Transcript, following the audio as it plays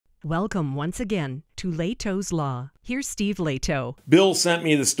Welcome once again to Lehto's Law. Here's Steve Lehto. Bill sent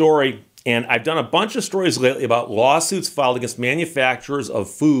me the story, and I've done a bunch of stories lately about lawsuits filed against manufacturers of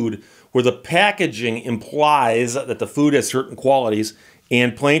food where the packaging implies that the food has certain qualities,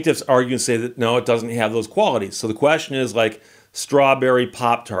 and plaintiffs argue and say that no, it doesn't have those qualities. So the question is like strawberry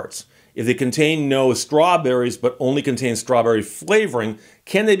Pop-Tarts. If they contain no strawberries but only contain strawberry flavoring,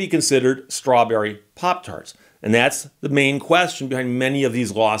 can they be considered strawberry Pop-Tarts? And that's the main question behind many of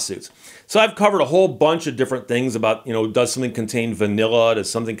these lawsuits. So I've covered a whole bunch of different things about, does something contain vanilla? Does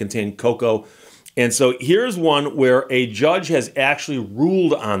something contain cocoa? And so here's one where a judge has actually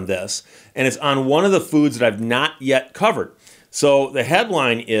ruled on this, and it's on one of the foods that I've not yet covered. So the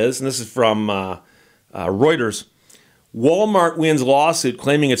headline is, and this is from Reuters, Walmart wins lawsuit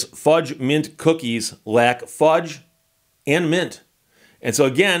claiming its fudge mint cookies lack fudge and mint. And so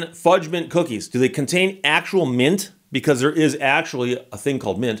again, fudge mint cookies, do they contain actual mint? Because there is actually a thing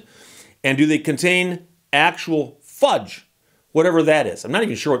called mint. And do they contain actual fudge? Whatever that is. I'm not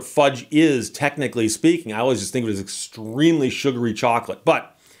even sure what fudge is, technically speaking. I always just think of it as extremely sugary chocolate.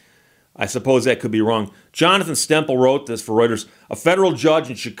 But I suppose that could be wrong. Jonathan Stempel wrote this for Reuters. A federal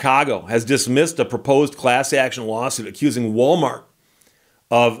judge in Chicago has dismissed a proposed class action lawsuit accusing Walmart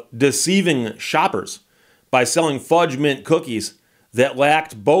of deceiving shoppers by selling fudge mint cookies that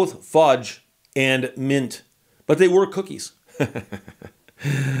lacked both fudge and mint, but they were cookies.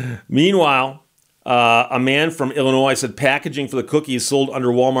 Meanwhile, a man from Illinois said packaging for the cookies sold under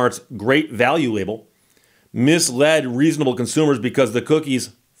Walmart's Great Value label misled reasonable consumers because the cookies'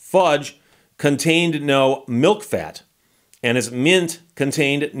 fudge contained no milk fat and its mint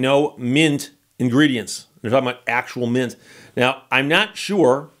contained no mint ingredients. They're talking about actual mint. Now, I'm not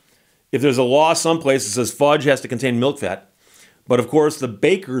sure if there's a law someplace that says fudge has to contain milk fat. But of course, the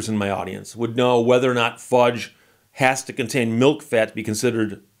bakers in my audience would know whether or not fudge has to contain milk fat to be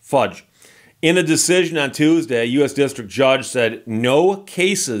considered fudge. In a decision on Tuesday, a U.S. District Judge said no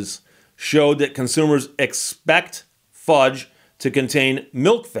cases showed that consumers expect fudge to contain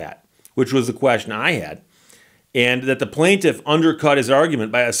milk fat, which was the question I had, and that the plaintiff undercut his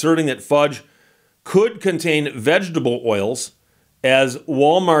argument by asserting that fudge could contain vegetable oils, as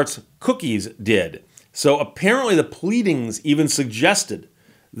Walmart's cookies did. So apparently the pleadings even suggested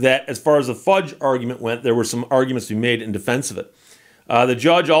that as far as the fudge argument went, there were some arguments to be made in defense of it. The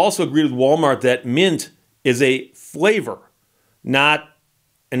judge also agreed with Walmart that mint is a flavor, not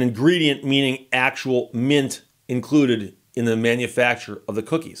an ingredient, meaning actual mint included in the manufacture of the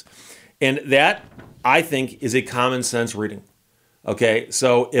cookies. And that, I think, is a common sense reading. Okay,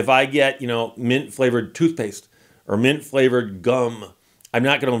 so if I get, mint flavored toothpaste or mint flavored gum, I'm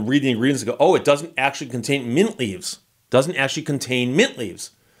not going to read the ingredients and go, oh, it doesn't actually contain mint leaves. Doesn't actually contain mint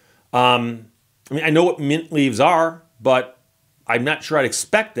leaves. I know what mint leaves are, but I'm not sure I'd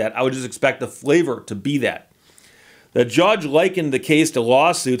expect that. I would just expect the flavor to be that. The judge likened the case to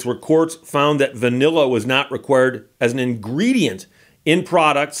lawsuits where courts found that vanilla was not required as an ingredient in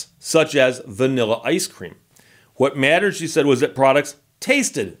products such as vanilla ice cream. What mattered, she said, was that products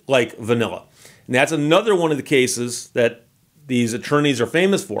tasted like vanilla. And that's another one of the cases that these attorneys are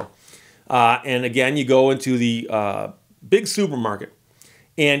famous for. And again, you go into the big supermarket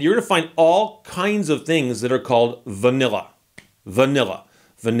and you're going to find all kinds of things that are called vanilla.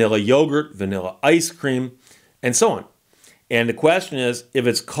 Vanilla yogurt, vanilla ice cream, and so on. And the question is, if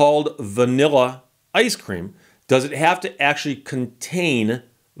it's called vanilla ice cream, does it have to actually contain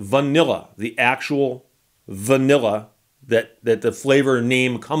vanilla, the actual vanilla that the flavor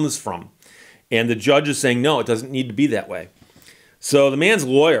name comes from? And the judge is saying, no, it doesn't need to be that way. So the man's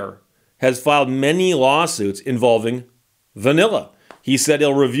lawyer has filed many lawsuits involving vanilla. He said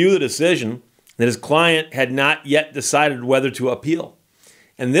he'll review the decision that his client had not yet decided whether to appeal.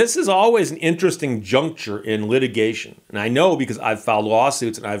 And this is always an interesting juncture in litigation. And I know because I've filed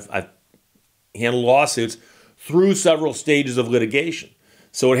lawsuits and I've handled lawsuits through several stages of litigation.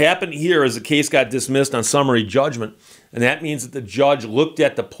 So what happened here is the case got dismissed on summary judgment, and that means that the judge looked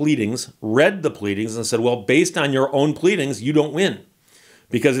at the pleadings, read the pleadings, and said, well, based on your own pleadings, you don't win.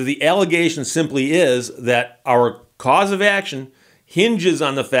 Because if the allegation simply is that our cause of action hinges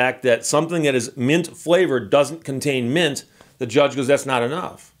on the fact that something that is mint flavored doesn't contain mint, the judge goes, that's not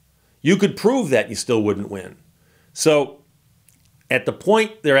enough. You could prove that, you still wouldn't win. So at the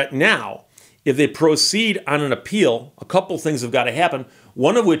point they're at now, if they proceed on an appeal, a couple things have got to happen,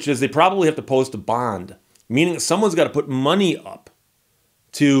 one of which is they probably have to post a bond, meaning someone's got to put money up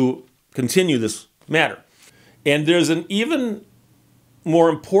to continue this matter. And there's an even more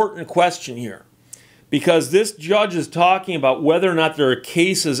important question here, because this judge is talking about whether or not there are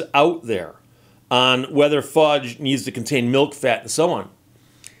cases out there on whether fudge needs to contain milk fat and so on.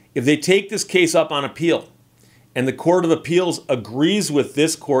 If they take this case up on appeal and the Court of Appeals agrees with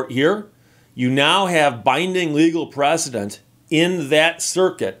this court here, you now have binding legal precedent in that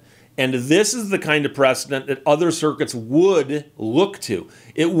circuit. And this is the kind of precedent that other circuits would look to.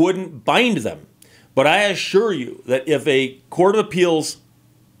 It wouldn't bind them. But I assure you that if a Court of Appeals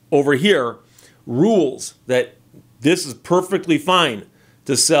over here rules that this is perfectly fine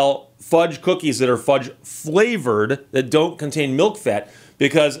to sell fudge cookies that are fudge flavored, that don't contain milk fat,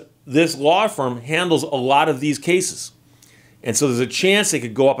 because this law firm handles a lot of these cases. And so there's a chance they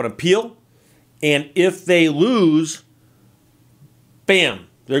could go up on appeal, and if they lose, bam,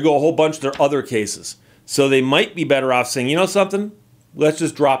 there go a whole bunch of their other cases. So they might be better off saying, you know something, let's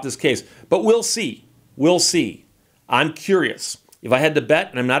just drop this case. But we'll see. We'll see. I'm curious. If I had to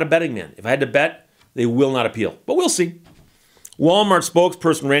bet, and I'm not a betting man, if I had to bet, they will not appeal. But we'll see. Walmart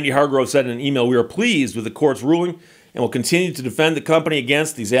spokesperson Randy Hargrove said in an email, "We are pleased with the court's ruling and will continue to defend the company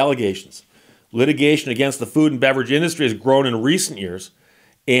against these allegations. Litigation against the food and beverage industry has grown in recent years,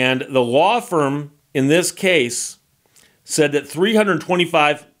 and the law firm in this case said that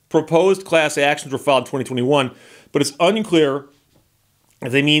 325 proposed class actions were filed in 2021, but it's unclear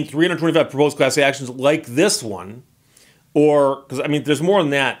if they mean 325 proposed class actions like this one, or, because, I mean, there's more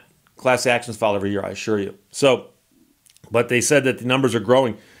than that class actions filed every year, I assure you. So, but they said that the numbers are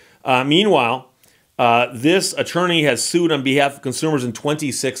growing. Meanwhile, this attorney has sued on behalf of consumers in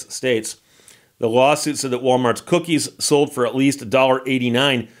 26 states. The lawsuit said that Walmart's cookies sold for at least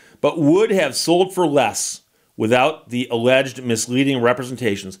 $1.89, but would have sold for less without the alleged misleading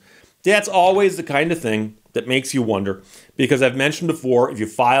representations. That's always the kind of thing that makes you wonder, because I've mentioned before, if you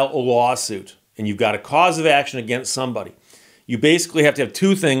file a lawsuit and you've got a cause of action against somebody, you basically have to have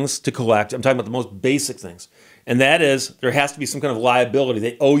two things to collect. I'm talking about the most basic things. And that is, there has to be some kind of liability.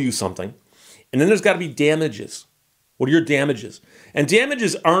 They owe you something. And then there's got to be damages. What are your damages? And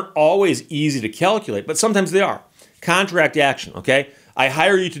damages aren't always easy to calculate, but sometimes they are. Contract action, okay? I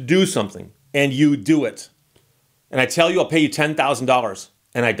hire you to do something, and you do it. And I tell you I'll pay you $10,000,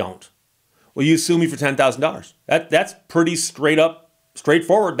 and I don't. Well, you sue me for $10,000. That's pretty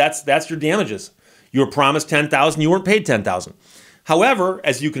straightforward. That's your damages. You were promised $10,000, you weren't paid $10,000. However,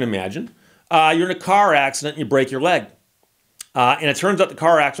 as you can imagine, you're in a car accident and you break your leg. And it turns out the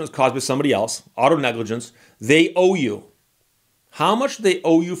car accident was caused by somebody else, auto negligence. They owe you. How much do they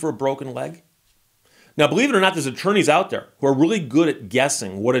owe you for a broken leg? Now, believe it or not, there's attorneys out there who are really good at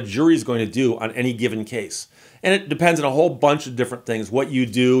guessing what a jury is going to do on any given case. And it depends on a whole bunch of different things, what you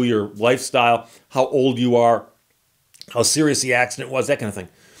do, your lifestyle, how old you are, how serious the accident was, that kind of thing.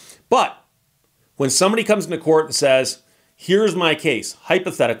 But when somebody comes into court and says, here's my case,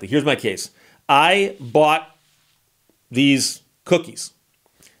 hypothetically, here's my case. I bought these cookies.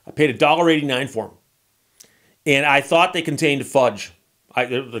 I paid $1.89 for them. And I thought they contained fudge.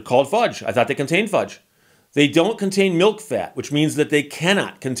 They're called fudge. I thought they contained fudge. They don't contain milk fat, which means that they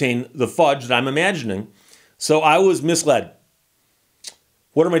cannot contain the fudge that I'm imagining. So I was misled.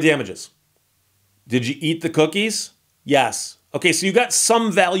 What are my damages? Did you eat the cookies? Yes. Okay, so you got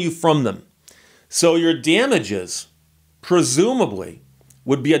some value from them. So your damages, presumably,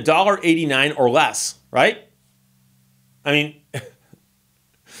 would be $1.89 or less, right? I mean,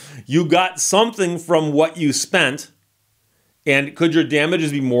 you got something from what you spent, and could your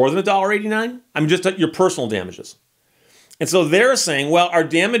damages be more than $1.89? I mean, just your personal damages. And so they're saying, well, our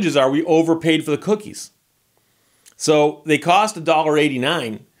damages are we overpaid for the cookies. So they cost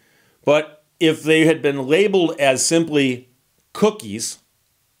 $1.89, but if they had been labeled as simply cookies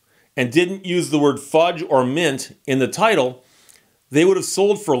and didn't use the word fudge or mint in the title, they would have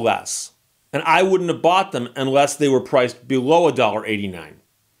sold for less. And I wouldn't have bought them unless they were priced below $1.89.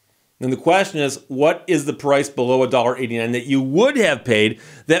 And the question is, what is the price below $1.89 that you would have paid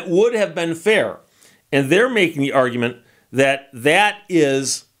that would have been fair? And they're making the argument that that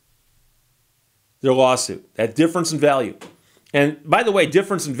is their lawsuit, that difference in value. And by the way,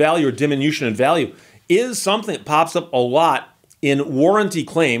 difference in value or diminution in value is something that pops up a lot in warranty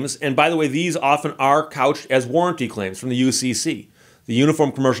claims. And by the way, these often are couched as warranty claims from the UCC, the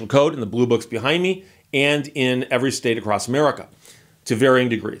Uniform Commercial Code, and the blue books behind me, and in every state across America to varying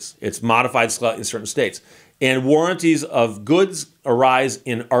degrees. It's modified slightly in certain states. And warranties of goods arise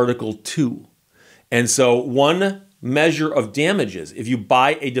in Article 2. And so one measure of damages, if you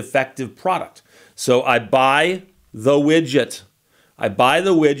buy a defective product. So I buy the widget.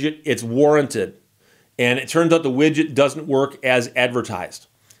 It's warranted. And it turns out the widget doesn't work as advertised.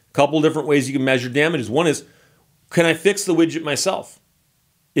 A couple different ways you can measure damages. One is, can I fix the widget myself?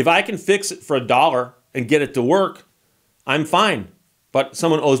 If I can fix it for $1 and get it to work, I'm fine. But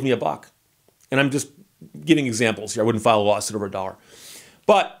someone owes me $1. And I'm just giving examples here. I wouldn't file a lawsuit over $1.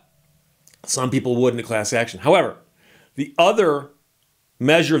 But Some people would in a class action. However, the other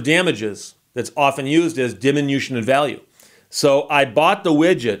measure of damages that's often used is diminution in value. So I bought the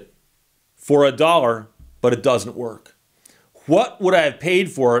widget for $1, but it doesn't work. What would I have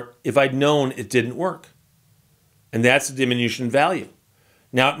paid for it if I'd known it didn't work? And that's the diminution in value.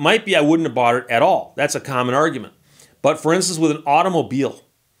 Now, it might be I wouldn't have bought it at all. That's a common argument. But for instance, with an automobile,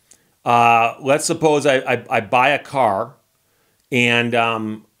 let's suppose I buy a car and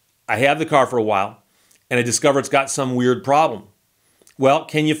I have the car for a while and I discover it's got some weird problem. Well,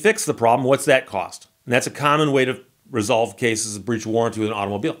 can you fix the problem? What's that cost? And that's a common way to resolve cases of breach of warranty with an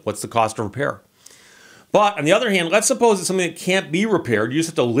automobile. What's the cost of repair? But on the other hand, let's suppose it's something that can't be repaired. You just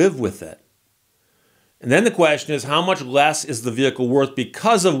have to live with it. And then the question is, how much less is the vehicle worth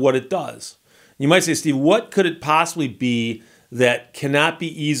because of what it does? You might say, Steve, what could it possibly be that cannot be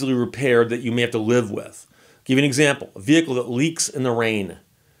easily repaired that you may have to live with? I'll give you an example. A vehicle that leaks in the rain.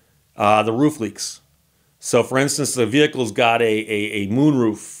 The roof leaks. So for instance, the vehicle's got a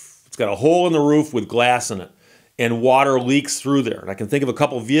moonroof. It's got a hole in the roof with glass in it. And water leaks through there. And I can think of a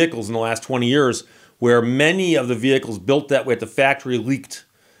couple of vehicles in the last 20 years where many of the vehicles built that way at the factory leaked.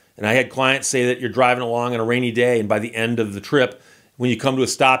 And I had clients say that you're driving along on a rainy day, and by the end of the trip, when you come to a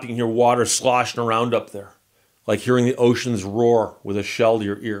stop, you can hear water sloshing around up there, like hearing the oceans roar with a shell to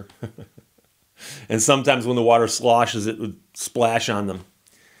your ear. And sometimes when the water sloshes, it would splash on them.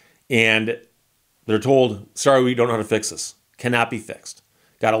 And they're told, sorry, we don't know how to fix this. Cannot be fixed.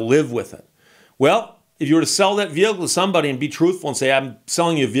 Got to live with it. Well, if you were to sell that vehicle to somebody and be truthful and say, I'm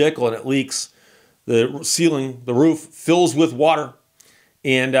selling you a vehicle and it leaks, the ceiling, the roof fills with water,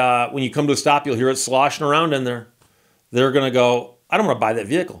 and when you come to a stop, you'll hear it sloshing around in there. They're going to go, I don't want to buy that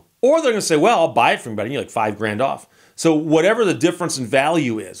vehicle. Or they're going to say, well, I'll buy it from you, like $5,000 off. So whatever the difference in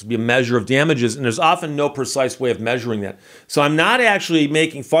value is, will be a measure of damages, and there's often no precise way of measuring that. So I'm not actually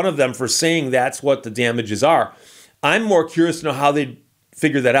making fun of them for saying that's what the damages are. I'm more curious to know how they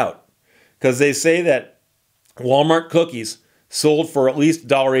figure that out. Because they say that Walmart cookies sold for at least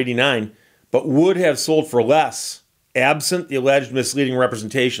 $1.89, but would have sold for less absent the alleged misleading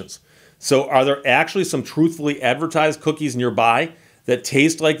representations. So are there actually some truthfully advertised cookies nearby that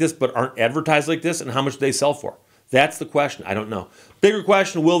taste like this but aren't advertised like this, and how much do they sell for? That's the question. I don't know. Bigger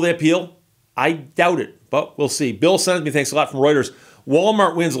question, will they appeal? I doubt it, but we'll see. Bill sends me, thanks a lot, from Reuters.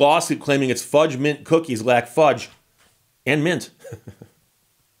 Walmart wins lawsuit claiming its fudge mint cookies lack fudge and mint,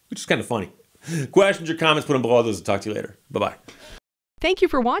 which is kind of funny. Questions or comments, put them below. Those will talk to you later. Bye-bye. Thank you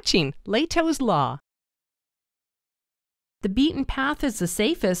for watching Lehto's Law. The beaten path is the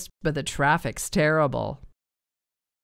safest, but the traffic's terrible.